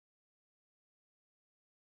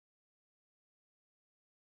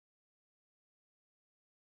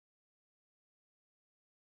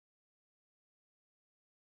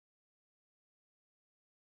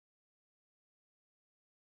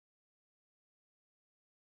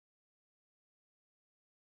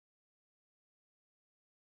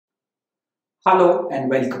Hello and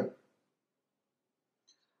welcome.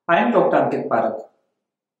 I am Dr. Ankit Parakh.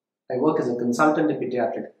 I work as a consultant in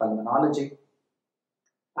pediatric pulmonology,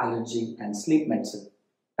 allergy and sleep medicine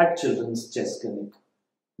at Children's Chest Clinic,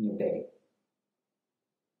 New Delhi.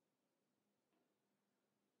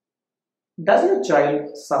 Does your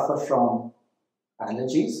child suffer from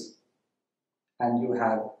allergies and you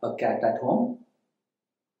have a cat at home?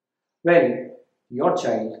 Well, your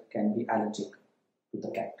child can be allergic to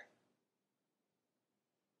the cat.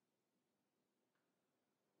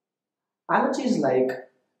 Allergies like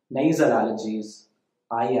nasal allergies,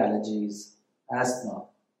 eye allergies, asthma,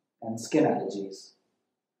 and skin allergies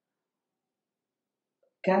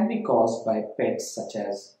can be caused by pets such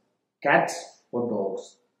as cats or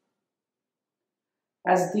dogs.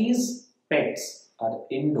 As these pets are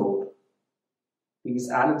indoor, these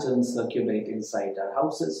allergens circulate inside our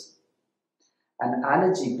houses. An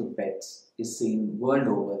allergy to pets is seen world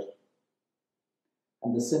over,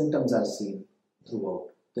 and the symptoms are seen throughout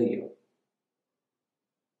the year.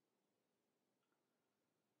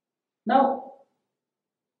 Now,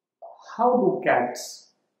 how do cats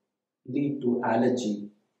lead to allergy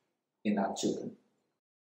in our children?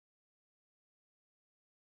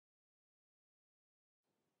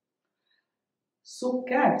 So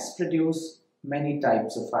cats produce many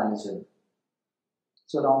types of allergen.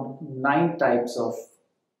 So around 9 types of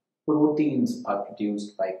proteins are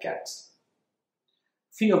produced by cats.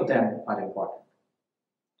 Few of them are important.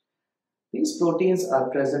 These proteins are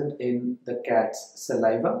present in the cat's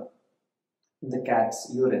saliva, in the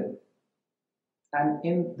cat's urine, and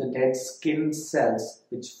in the dead skin cells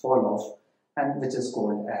which fall off and which is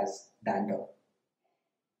called as dander.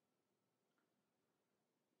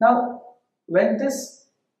 Now, when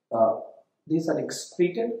these are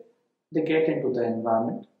excreted, they get into the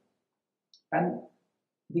environment, and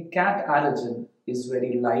the cat allergen is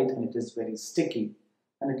very light and it is very sticky,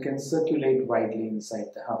 and it can circulate widely inside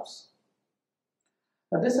the house.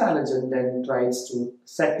 Now, this allergen then tries to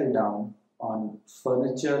settle down on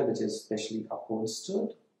furniture which is specially upholstered,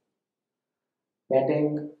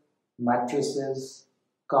 bedding, mattresses,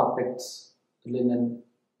 carpets, linen,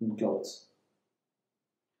 and clothes.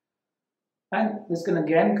 And this can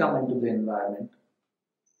again come into the environment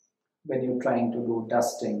when you're trying to do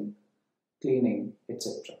dusting, cleaning,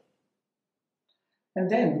 etc. And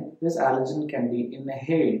then this allergen can be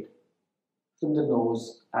inhaled from the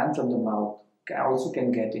nose and from the mouth, also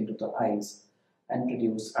can get into the eyes and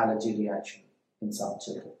produce allergy reaction in some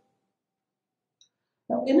children.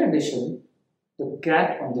 Now, in addition, the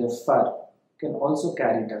cat on their fur can also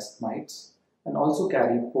carry dust mites and also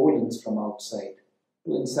carry pollens from outside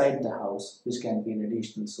to inside the house, which can be an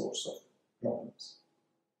additional source of problems.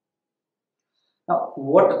 Now,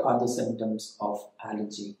 what are the symptoms of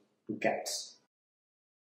allergy to cats?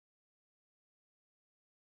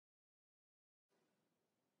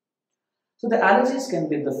 So the allergies can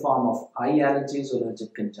be in the form of eye allergies or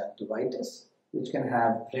allergic conjunctivitis, which can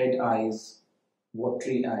have red eyes,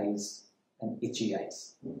 watery eyes, and itchy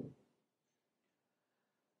eyes.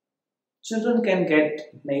 Children can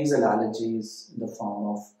get nasal allergies in the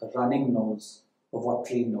form of a running nose, a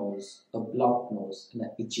watery nose, a blocked nose, and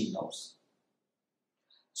an itchy nose.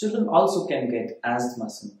 Children also can get asthma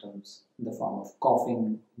symptoms in the form of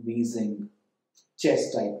coughing, wheezing,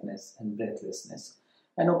 chest tightness, and breathlessness.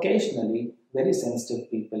 And occasionally, very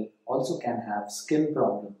sensitive people also can have skin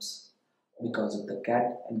problems because of the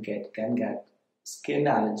cat and can get skin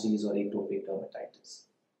allergies or atopic dermatitis.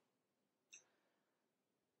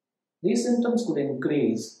 These symptoms could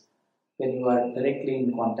increase when you are directly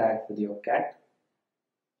in contact with your cat.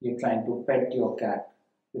 You're trying to pet your cat,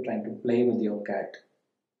 you're trying to play with your cat.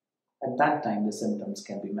 At that time, the symptoms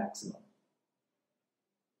can be maximum.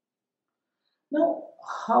 Now,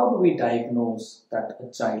 how do we diagnose that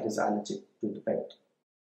a child is allergic to the pet?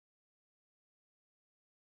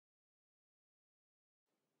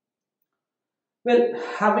 Well,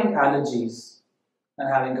 having allergies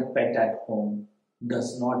and having a pet at home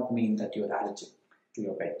does not mean that you're allergic to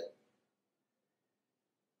your pet.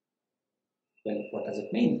 Well, what does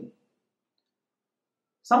it mean?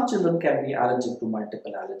 Some children can be allergic to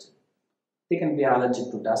multiple allergens. They can be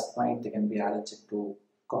allergic to dust mite, they can be allergic to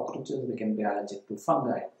cockroaches, they can be allergic to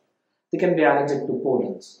fungi, they can be allergic to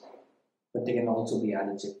pollens, but they can also be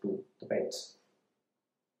allergic to the pets.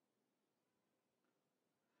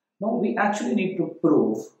 Now, we actually need to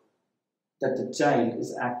prove that the child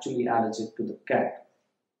is actually allergic to the cat,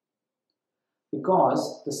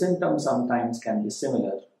 because the symptoms sometimes can be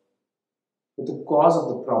similar, but the cause of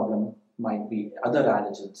the problem might be other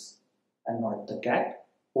allergens and not the cat,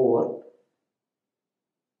 or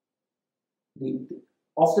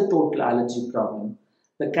of the total allergy problem,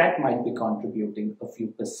 the cat might be contributing a few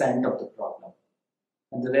percent of the problem,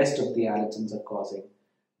 and the rest of the allergens are causing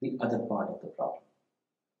the other part of the problem.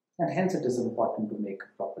 And hence it is important to make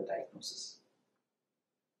a proper diagnosis.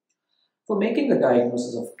 For making a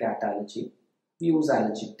diagnosis of cat allergy, we use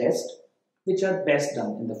allergy tests, which are best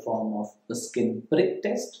done in the form of a skin prick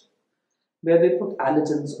test, where we put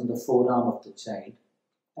allergens on the forearm of the child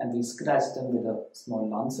and we scratch them with a small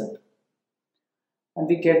lancet, and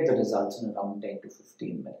we get the results in around 10 to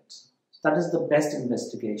 15 minutes. So that is the best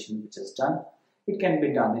investigation which is done. It can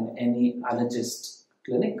be done in any allergist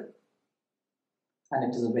clinic, and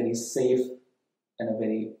it is a very safe and a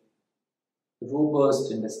very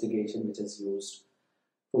robust investigation which is used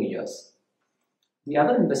for years. The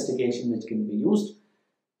other investigation which can be used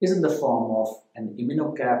is in the form of an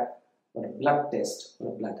immunocap or a blood test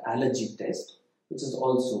or a blood allergy test, which is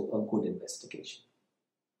also a good investigation.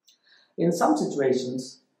 In some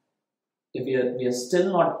situations, if we are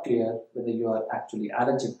still not clear whether you are actually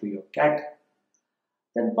allergic to your cat,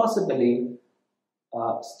 then possibly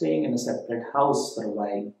staying in a separate house for a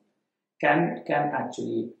while can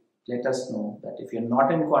actually let us know that if you're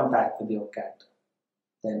not in contact with your cat,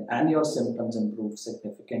 then and your symptoms improve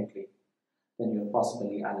significantly, then you're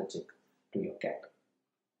possibly allergic to your cat.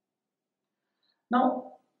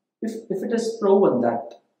 Now, if it is proven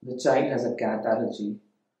that the child has a cat allergy,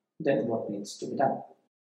 then what needs to be done?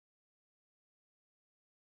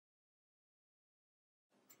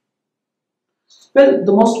 Well,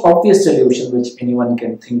 the most obvious solution which anyone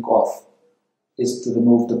can think of is to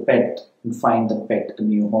remove the pet and find the pet a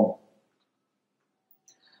new home.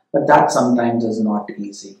 But that sometimes is not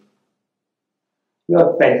easy.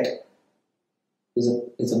 Your pet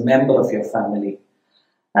is a member of your family,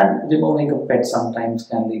 and removing a pet sometimes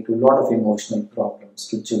can lead to a lot of emotional problems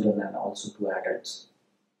to children and also to adults.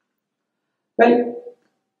 Well,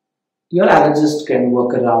 your allergist can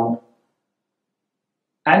work around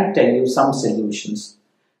and tell you some solutions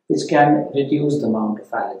which can reduce the amount of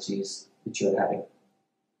allergies which you are having.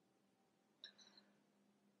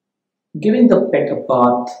 Giving the pet a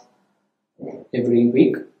bath every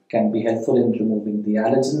week can be helpful in removing the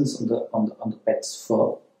allergens on the pet's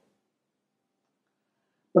fur.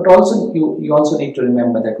 But also you also need to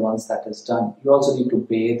remember that once that is done, you also need to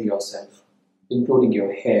bathe yourself, including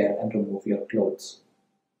your hair, and remove your clothes.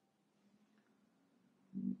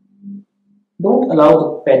 Don't allow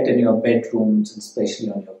the pet in your bedrooms, especially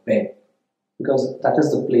on your bed, because that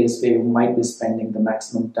is the place where you might be spending the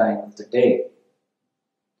maximum time of the day.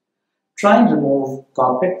 Try and remove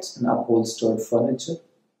carpets and upholstered furniture.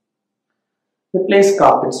 Replace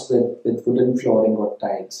carpets with wooden flooring or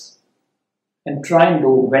tiles. And try and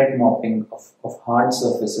do wet mopping of hard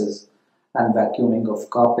surfaces and vacuuming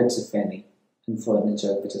of carpets, if any, and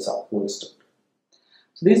furniture which is upholstered.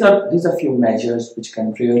 So these are few measures which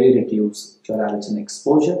can really reduce your allergen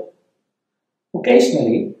exposure.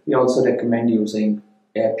 Occasionally, we also recommend using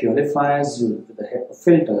air purifiers with the HEPA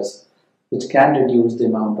filters, which can reduce the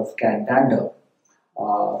amount of cat dander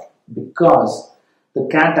because the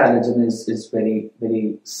cat allergen is very,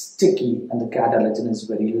 very sticky and the cat allergen is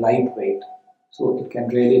very lightweight. So it can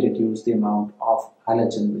really reduce the amount of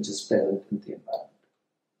allergen which is present in the environment.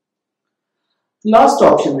 The last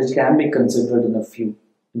option which can be considered in a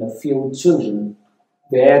few children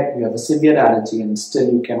where you have a severe allergy and still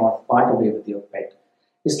you cannot part away with your pet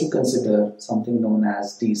is to consider something known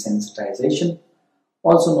as desensitization,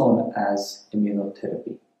 also known as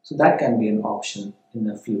immunotherapy. So that can be an option in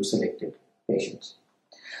a few selected patients.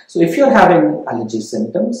 So if you're having allergy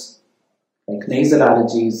symptoms like nasal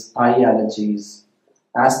allergies, eye allergies,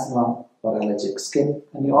 asthma or allergic skin,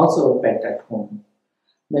 and you also have a pet at home,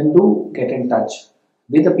 then do get in touch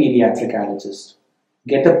with a pediatric allergist,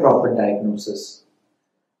 get a proper diagnosis,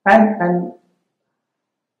 and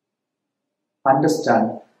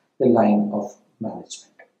understand the line of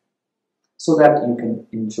management so that you can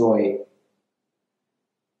enjoy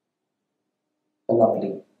a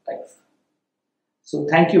lovely life. So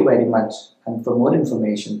thank you very much, and for more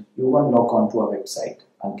information, you can log on to our website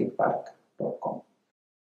ankitparakh.com.